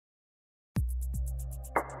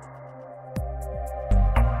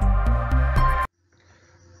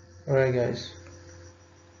Alright guys,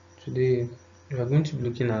 today we are going to be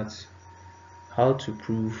looking at how to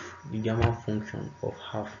prove the gamma function of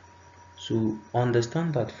half. So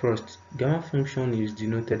understand that first, gamma function is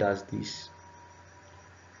denoted as this.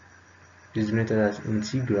 It is denoted as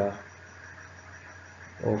integral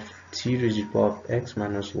of t raised to the power of x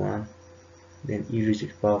minus 1 then e raised to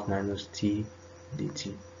the power of minus t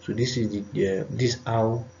dt. So this is this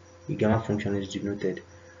how the gamma function is denoted.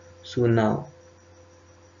 So now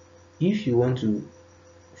if you want to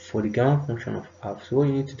for the gamma function of half, so what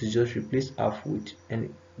you need to do is just replace half with,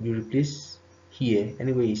 and you replace here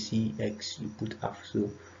anywhere you see x you put half. So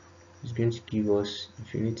it's going to give us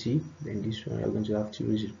infinity, then this one we are going to have t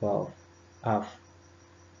raised to the power of half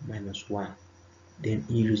minus 1 then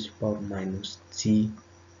e raised to the power of minus t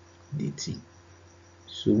dt.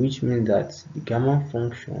 So which means that the gamma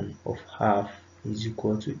function of half is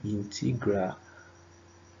equal to integral,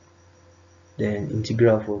 then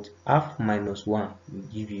integral of what? Half minus 1 will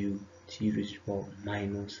give you t raised to the power of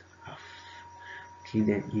minus half. Okay,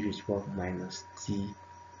 then e raised to the power of minus t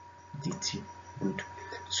dt. Good.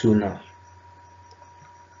 So now,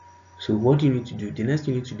 so what do you need to do? The next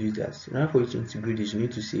thing you need to do is that in order for you to integrate this, you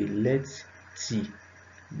need to say let t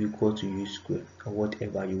be equal to u squared or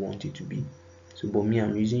whatever you want it to be. So but me,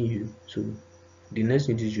 I'm using u. So the next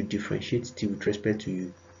thing is you differentiate t with respect to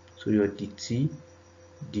u. So your dt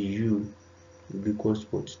du will be equal to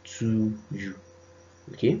what? 2u.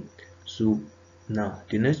 Okay, so now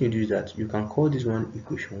the next thing you do is that you can call this one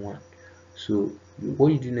equation 1. So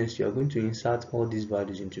what you do next, you are going to insert all these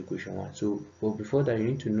values into equation 1. So but before that, you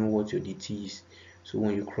need to know what your dt is. So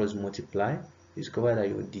when you cross multiply, you discover that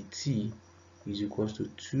your dt is equals to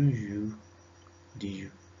 2u du.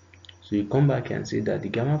 So you come back and say that the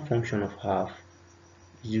gamma function of half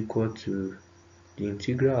is equal to the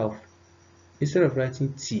integral of, instead of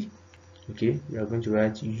writing t, okay, we are going to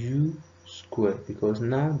write u squared, because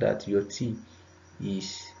now that your t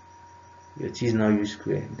is now u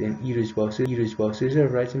squared, then e raised to the power. So instead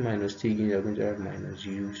of writing minus t again, you are going to write minus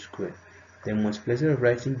u squared. Then multiply, instead of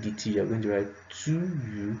writing dt, you are going to write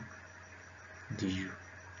 2u du.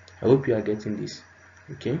 I hope you are getting this.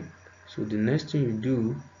 Okay, so the next thing you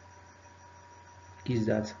do is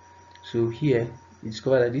that, so here you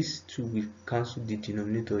discover that this 2 will cancel the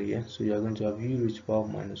denominator here, so you are going to have u raised to the power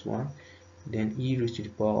of minus 1 then e raised to the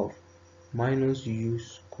power of minus u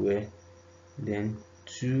squared then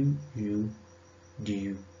 2u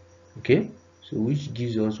du. Okay, so which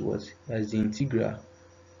gives us what? As the integral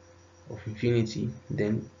of infinity,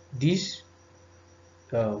 then this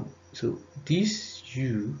so this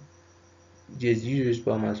u, there's u raised to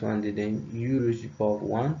the power minus 1, then u raised to the power of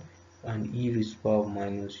 1 and e raised to the power of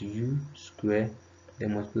minus u squared,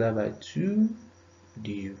 then multiply by 2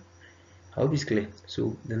 du. I hope it's clear.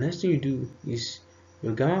 So the next thing you do is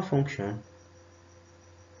your gamma function.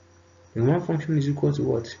 The gamma function is equal to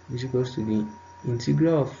what? Is equals to the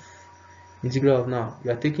integral of now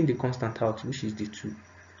you are taking the constant out, which is the 2.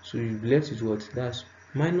 So you left with what? That's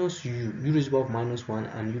minus u raised to the power of minus 1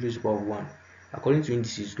 and u raised to the power of 1. According to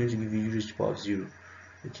indices, it's going to give you u raised to the power of 0.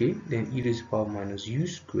 Okay, then e raised to the power of minus u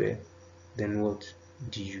squared, then what?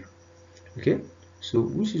 Du. Okay, so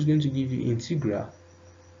which is going to give you integral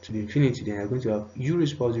to the infinity, then you're going to have u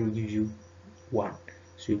raised to the power of 0 will give you 1.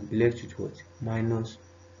 So you'll be left with what? Minus,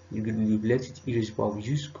 you'll be left with e raised to the power of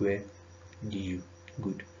u squared du.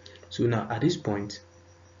 Good. So now at this point,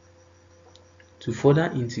 to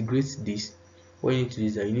further integrate this, what you need to do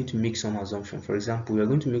is that you need to make some assumption. For example, we are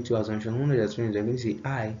going to make two assumptions. One of the assumptions, we are going to say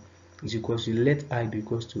I is equals to, let I be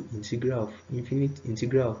equals to integral of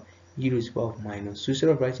integral of e raised to the power of minus. So instead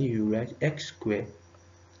of writing, you write x squared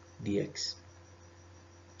dx.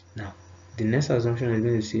 Now the next assumption is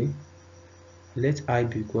going to say let I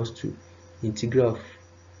be equals to integral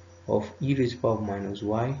of e raised to the power of minus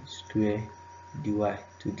y squared dy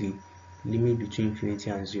to the limit between infinity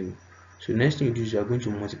and 0. So next thing you do is you are going to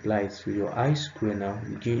multiply it. So your I square now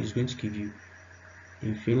is going to give you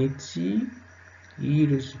infinity e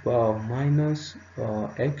raised to the power of minus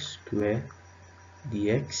x squared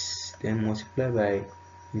dx, then multiply by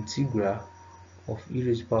integral of e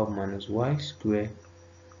raised to the power of minus y squared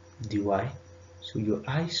dy. So your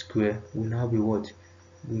I square will now be what?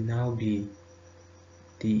 Will now be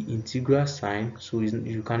the integral sign. So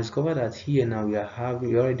you can discover that here now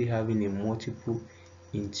we're already having a multiple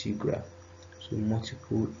integral. So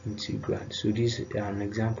multiple integral. So this is an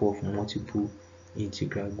example of multiple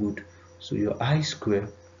integral. Good. So your I square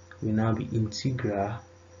will now be integral.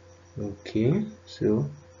 Okay, so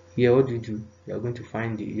here what do? You are going to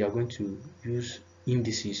find you are going to use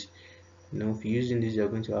indices. You know, if you use indices, you are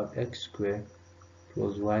going to have x squared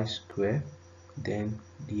plus y squared then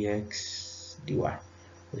dx dy.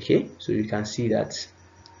 Okay, so you can see that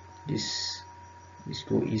this is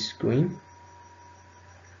going.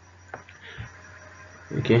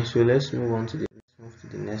 Okay, so let's move on to the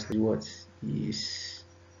next. What is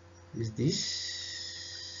this?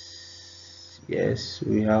 Yes,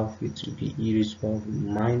 we have it to be e raised to the power of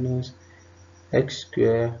minus x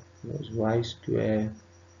square plus y square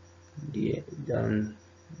then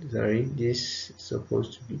sorry, this is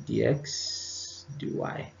supposed to be dx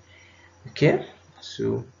dy. Okay,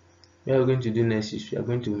 so what we're going to do next is we are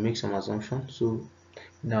going to make some assumptions. So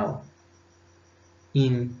now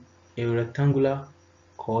in a rectangular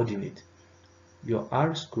coordinate, your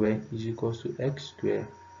r square is equals to x square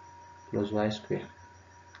plus y square,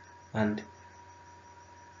 and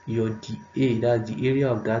your dA, that's the area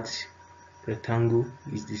of that rectangle,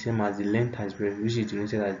 is the same as the length times breadth, which is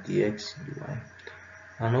denoted as dx dy.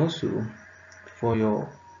 And also for your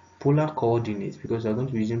polar coordinates, because we're going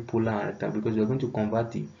to be using polar and rectangle, because we're going to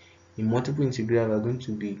convert in multiple integral, we're going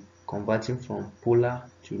to be converting from polar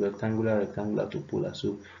to rectangular, rectangular to polar. So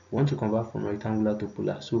we want to convert from rectangular to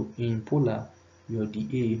polar. So in polar, your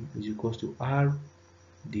dA is equals to r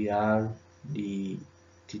dr d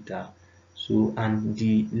theta. So and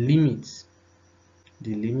the limit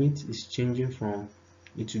is changing from,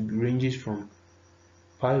 it ranges from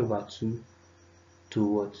pi over 2 to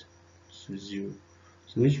what, to 0.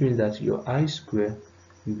 So which means that your I square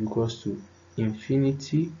will be equals to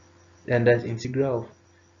infinity, and that's integral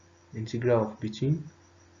of between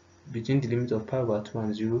the limit of pi over 2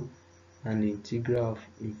 and 0, and the integral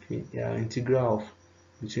of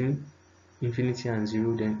between infinity and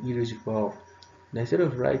 0, then e raised to the power of. Now instead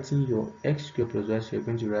of writing your x square plus y square, you're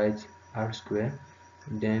going to write r square.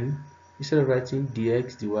 Then instead of writing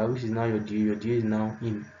dx dy, which is now your dA is now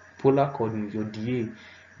in polar coordinate, your dA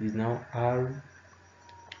is now r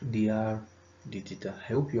dr d theta.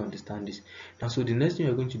 I hope you understand this. Now, so the next thing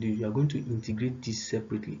you're going to do is you are going to integrate this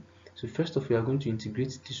separately. So first of all, you are going to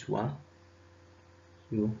integrate this one.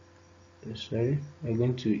 So sorry, we're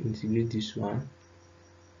going to integrate this one.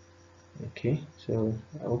 Okay, so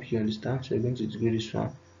I hope you understand. So you're going to integrate this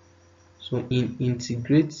one. So in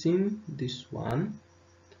integrating this one,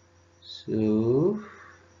 so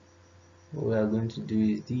what we are going to do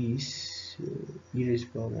is this, so e raised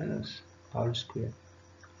to the power minus r square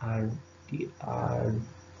r dr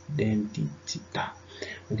then d theta.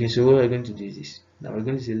 Okay, so what we're going to do is this. Now we're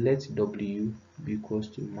going to say let w be equals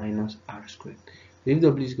to minus r squared. So if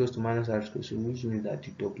w is equals to minus r squared, so which means that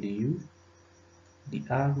the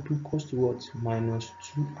r will be equals to what, minus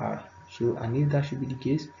 2r. So and if that should be the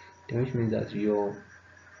case, then which means that the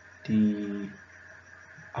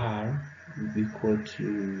r will be equal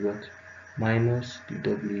to what, minus the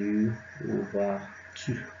w over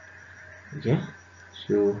 2. Okay,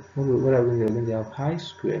 so what are we going to have? I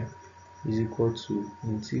square is equal to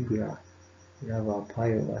integral, we have our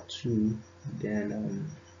pi over 2, then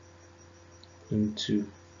into,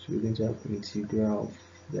 so we're going to have integral of,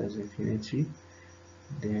 that's infinity,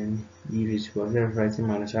 then e raised to the power, instead of writing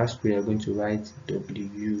minus r square, you're going to write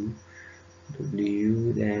w,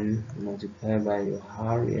 then multiply by your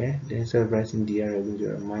r here, then instead of writing dr, you're going to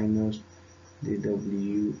write minus the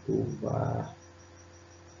w over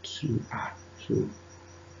 2r. So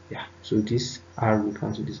yeah, so this r will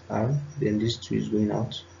cancel this r, then this 2 is going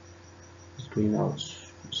out,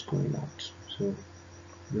 so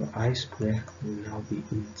your I square will now be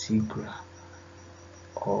integral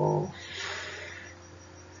of,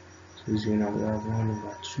 so it's going to have 1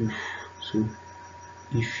 over 2. So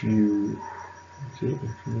if you, okay,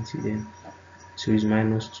 infinity, then so it's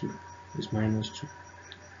minus 2, minus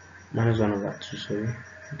 1 over 2, sorry,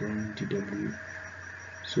 then dw.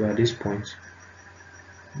 So at this point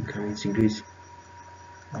you can integrate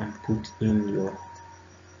and put in your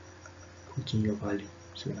value.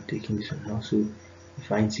 So I'm taking this one now. So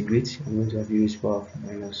if I integrate, I'm going to have e raised to the power of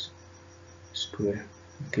minus square.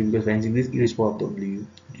 Okay, because if I integrate e raised to the power of w,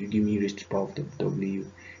 it will give me e raised to the power of w.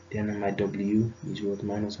 Then my w is what,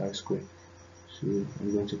 minus r square. So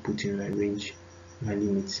I'm going to put in my range, my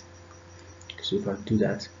limits. So if I do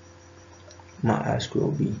that, my r square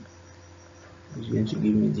will be, is going to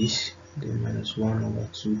give me this, then minus 1 over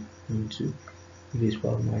 2 into e raised to the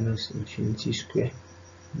power of minus infinity square,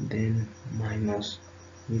 then minus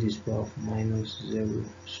e raised to the power of minus 0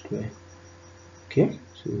 square. Okay,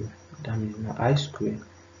 so that means my I square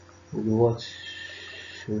will be what,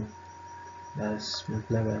 so that's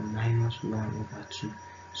multiplied by minus 1 over 2.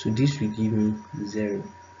 So this will give me 0,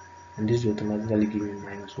 and this will automatically give me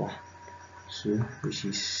minus 1. So which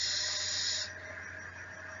is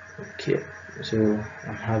okay. So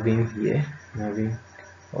I'm having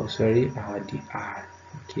oh sorry, our dr,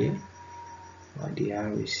 okay, our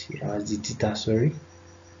dr is here, our d theta, sorry,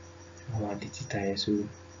 our d theta here. So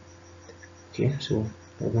okay, so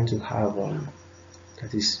we're going to have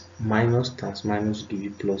that is minus times minus give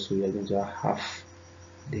you plus, so we are going to have half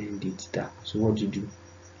then d theta. So what do you do?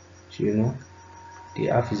 So you know the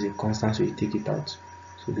half is a constant, so you take it out.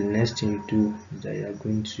 So the next thing you do is that you are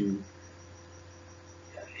going to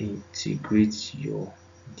integrate your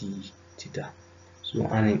d theta. So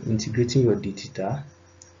and integrating your d theta,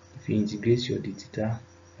 if you integrate your d theta,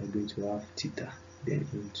 you're going to have theta then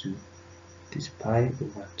into this pi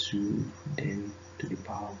over 2 then to the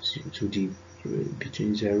power of 0 to the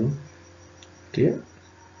between 0, okay,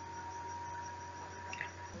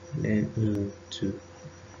 then into,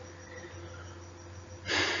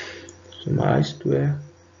 so my I square,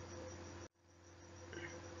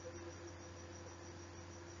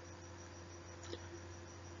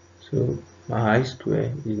 so my I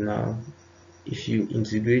square is now, if you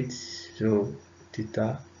integrate, so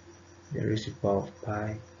theta then raised to the power of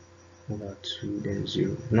pi over 2 then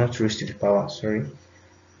 0, not raised to the power, sorry,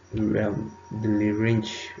 the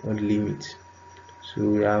range or the limit. So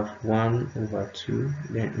we have 1 over 2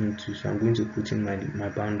 then into, so I'm going to put in my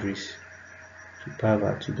boundaries, so pi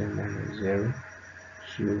over 2 then minus 0.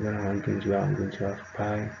 So when I'm going to have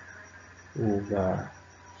pi over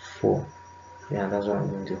 4. Yeah, that's what I'm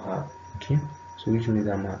going to have. Okay, so which means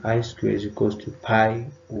that my I square is equals to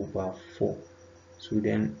pi over 4. So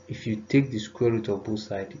then if you take the square root of both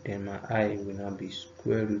sides, then my I will now be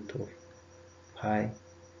square root of pi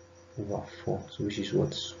over 4. So which is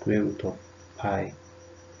what? Square root of pi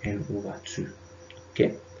n over 2.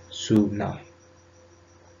 Okay, so now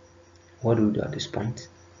what do we do at this point?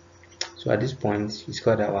 So at this point, it's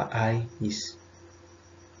called our I is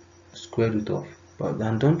square root of, but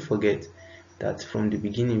then don't forget that from the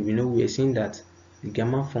beginning we know we are saying that the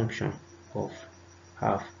gamma function of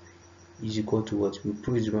half is equal to what? We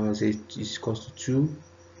prove it when we say it is equal to 2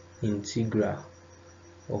 integral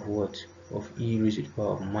of what? Of e raised to the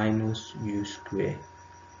power of minus u square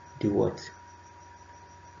the what?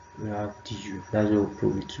 We have du. That's what we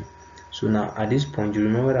prove it to. So now at this point you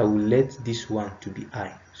remember that we let this one to be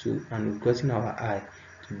I, so and we've gotten our I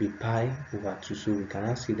to be pi over 2, so we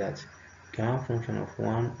cannot say that gamma function of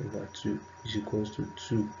 1 over 2 is equals to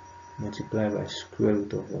 2 multiplied by square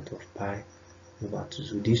root of what? Of pi over 2.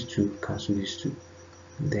 So these two cancel these two,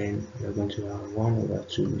 then we are going to have 1 over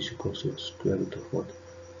 2 is equals to square root of what?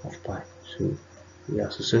 Of pi. So we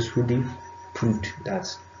have successfully proved that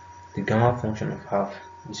the gamma function of half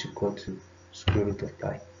is equal to square root of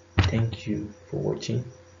pi. Thank you for watching,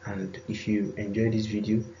 and if you enjoyed this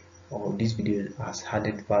video or this video has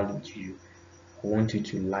added value to you, I want you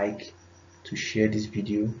to like, to share this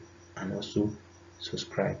video, and also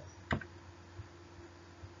subscribe.